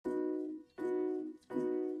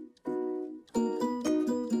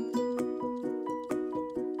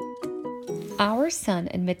Our sun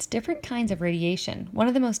emits different kinds of radiation. One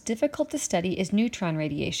of the most difficult to study is neutron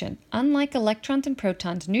radiation. Unlike electrons and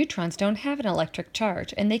protons, neutrons don't have an electric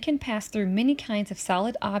charge, and they can pass through many kinds of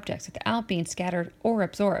solid objects without being scattered or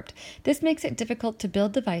absorbed. This makes it difficult to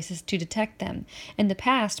build devices to detect them. In the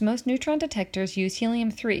past, most neutron detectors use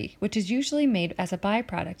helium-3, which is usually made as a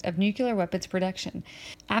byproduct of nuclear weapons production.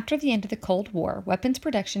 After the end of the Cold War, weapons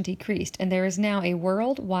production decreased, and there is now a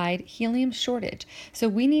worldwide helium shortage, so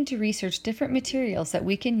we need to research different materials that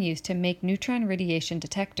we can use to make neutron radiation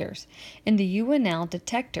detectors. In the UNL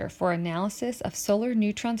Detector for Analysis of Solar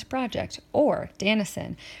Neutrons Project, or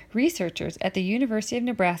DANSON, researchers at the University of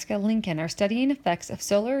Nebraska-Lincoln are studying effects of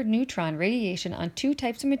solar neutron radiation on two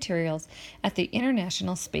types of materials at the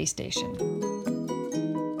International Space Station.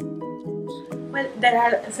 Well, there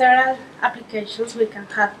are several applications we can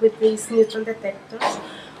have with these neutron detectors.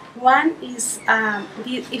 One is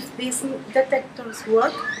if these detectors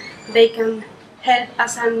work, they can help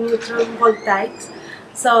as a neutron voltaics.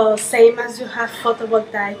 So same as you have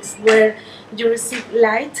photovoltaics where you receive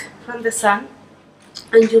light from the sun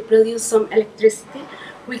and you produce some electricity,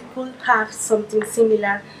 we could have something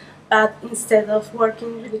similar, but instead of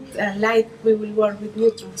working with light, we will work with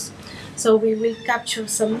neutrons. So we will capture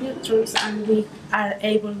some neutrons and we are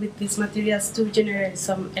able with these materials to generate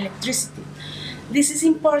some electricity. This is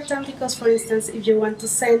important because, for instance, if you want to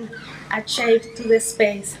send a shape to the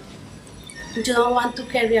space, you don't want to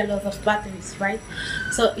carry a lot of batteries, right?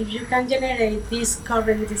 So if you can generate this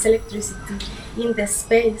current, this electricity in the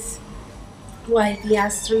space while the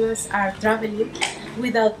astronauts are traveling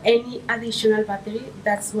without any additional battery,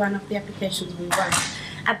 that's one of the applications we want.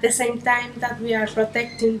 At the same time that we are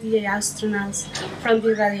protecting the astronauts from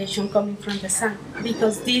the radiation coming from the sun,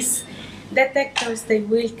 because these detectors, they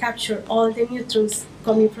will capture all the neutrons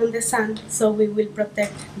coming from the sun, so we will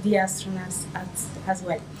protect the astronauts as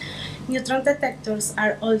well. Neutron detectors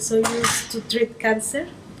are also used to treat cancer,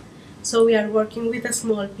 so we are working with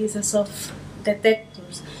small pieces of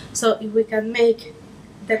detectors. So if we can make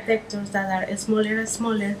detectors that are smaller and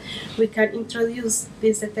smaller, we can introduce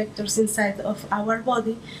these detectors inside of our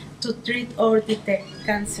body to treat or detect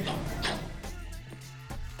cancer.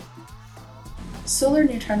 Solar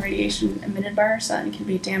neutron radiation emitted by our sun can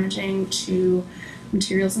be damaging to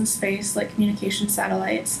materials in space like communication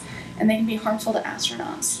satellites, and they can be harmful to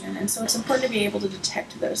astronauts. And so it's important to be able to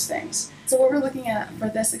detect those things. So what we're looking at for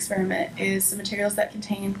this experiment is the materials that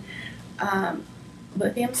contain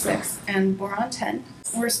lithium-6 and boron-10.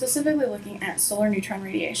 We're specifically looking at solar neutron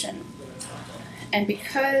radiation. And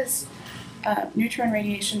because neutron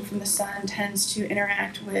radiation from the sun tends to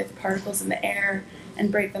interact with particles in the air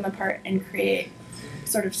and break them apart and create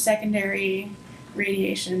sort of secondary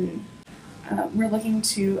radiation, we're looking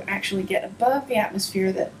to actually get above the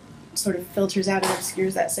atmosphere that sort of filters out and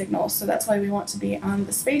obscures that signal. So that's why we want to be on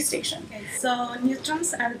the space station. Okay, so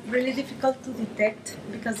neutrons are really difficult to detect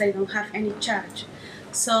because they don't have any charge.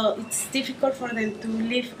 So it's difficult for them to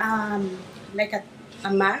leave like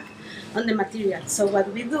a mark on the material. So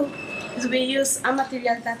what we do is we use a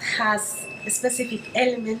material that has specific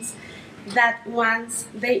elements that once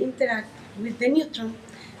they interact with the neutron,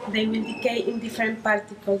 they will decay in different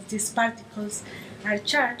particles. These particles are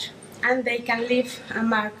charged and they can leave a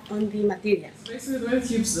mark on the material. Basically, the way the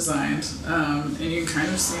cube's designed, and you can kind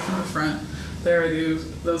of see from the front, there are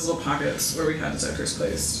those little pockets where we had detectors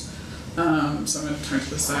placed. So I'm going to turn to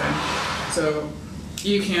the side. So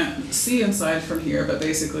you can't see inside from here, but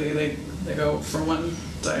basically they go from one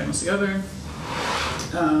diagonal to the other.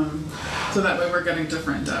 So that way we're getting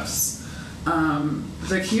different depths.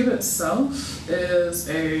 The cube itself is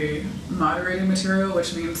a moderating material,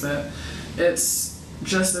 which means that it's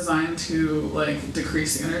just designed to like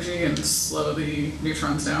decrease the energy and slow the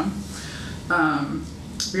neutrons down.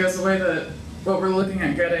 Because the way that what we're looking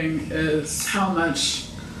at getting is how much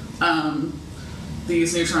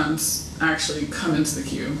these neutrons actually come into the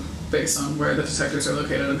cube based on where the detectors are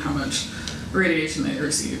located and how much radiation they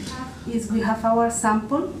received. We have our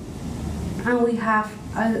sample and we have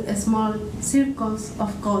a small circles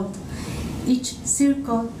of gold. Each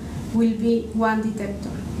circle will be one detector.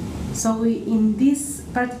 So in this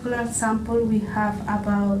particular sample we have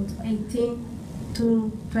about 18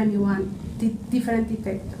 to 21 different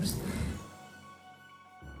detectors.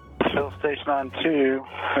 Fill station on 2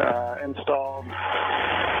 installed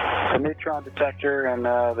a neutron detector, and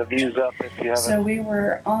the view's up if you haven't. So we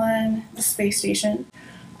were on the space station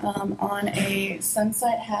on a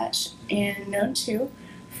Sunset hatch in Node 2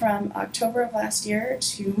 from October of last year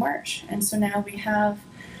to March. And so now we have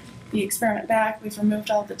the experiment back. We've removed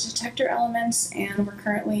all the detector elements and we're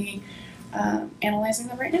currently analyzing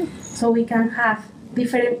them right now. So we can have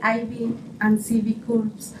different IV and CV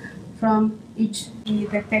curves from each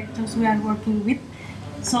detectors we are working with.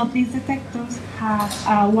 So these detectors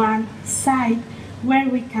have one side where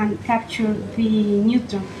we can capture the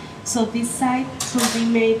neutron. So this side could be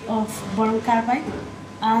made of boron carbide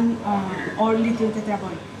and or lithium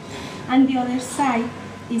tetraboron. And the other side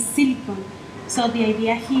is silicon. So the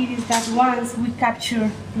idea here is that once we capture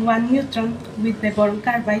one neutron with the boron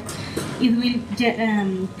carbide, it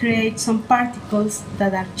will create some particles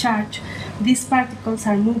that are charged. These particles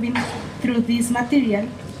are moving through this material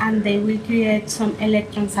and they will create some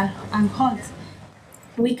electrons and holes.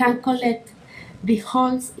 We can collect the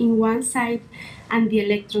holes in one side and the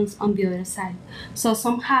electrons on the other side. So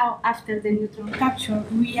somehow after the neutron capture,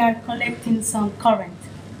 we are collecting some current,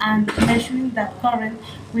 and measuring that current,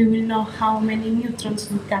 we will know how many neutrons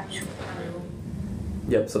we capture.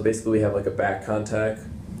 Yep, so basically we have like a back contact,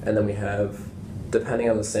 and then we have, depending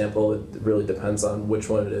on the sample, it really depends on which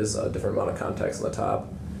one it is, a different amount of contacts on the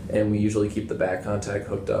top. And we usually keep the back contact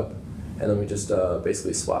hooked up, and then we just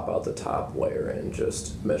basically swap out the top wire and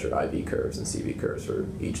just measure IV curves and CV curves for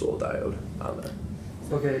each little diode on there.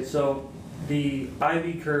 Okay, so the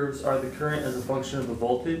IV curves are the current as a function of the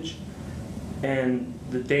voltage, and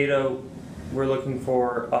the data we're looking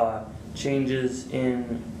for changes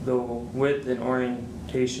in the width and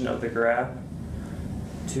orientation of the graph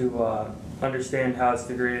to understand how it's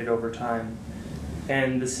degraded over time.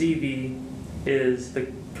 And the CV is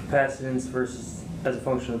the capacitance versus as a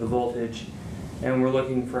function of the voltage, and we're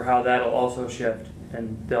looking for how that'll also shift,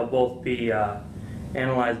 and they'll both be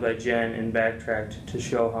analyzed by Jen and backtracked to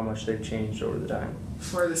show how much they've changed over the time.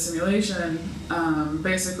 For the simulation,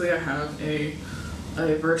 basically I have a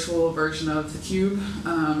virtual version of the cube,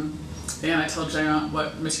 and I tell Jayon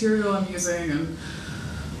what material I'm using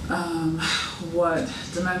and what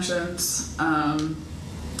dimensions and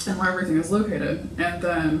where everything is located. And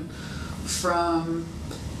then from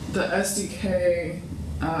the SDK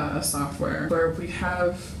software, where we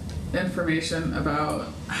have information about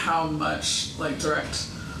how much like direct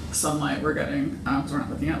sunlight we're getting, because we're not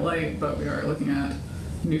looking at light, but we are looking at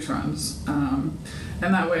neutrons. And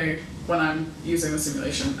that way, when I'm using the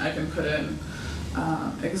simulation, I can put in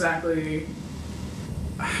exactly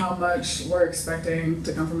how much we're expecting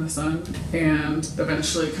to come from the sun, and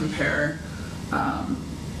eventually compare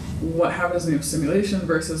what happens in the simulation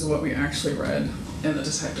versus what we actually read in the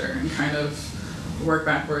detector, and kind of work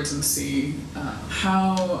backwards and see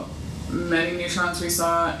how many neutrons we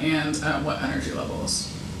saw and at what energy levels.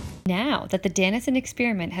 Now that the DANSON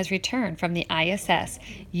experiment has returned from the ISS,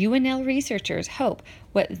 UNL researchers hope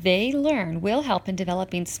what they learn will help in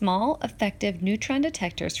developing small, effective neutron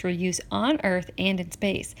detectors for use on Earth and in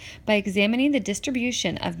space. By examining the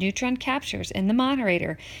distribution of neutron captures in the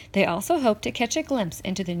moderator, they also hope to catch a glimpse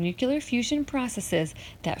into the nuclear fusion processes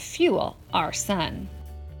that fuel our sun.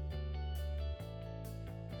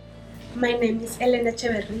 My name is Elena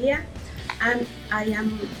Echeverria, and I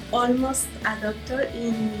am almost a doctor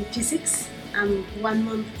in physics. I'm 1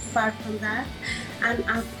 month far from that, and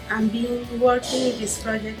I've been working in this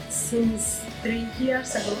project since 3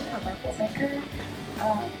 years ago.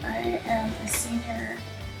 I am a senior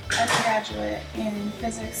undergraduate in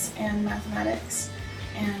physics and mathematics,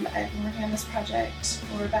 and I've been working on this project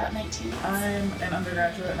for about 19 months. I'm an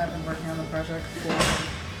undergraduate and I've been working on the project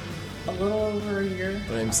for a little over a year.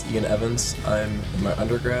 My name's Ian Evans. I'm in my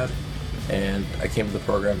undergrad, and I came to the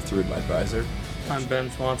program through my advisor. I'm Ben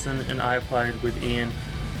Swanson, and I applied with Ian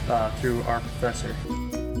through our professor.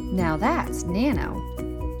 Now that's Nano.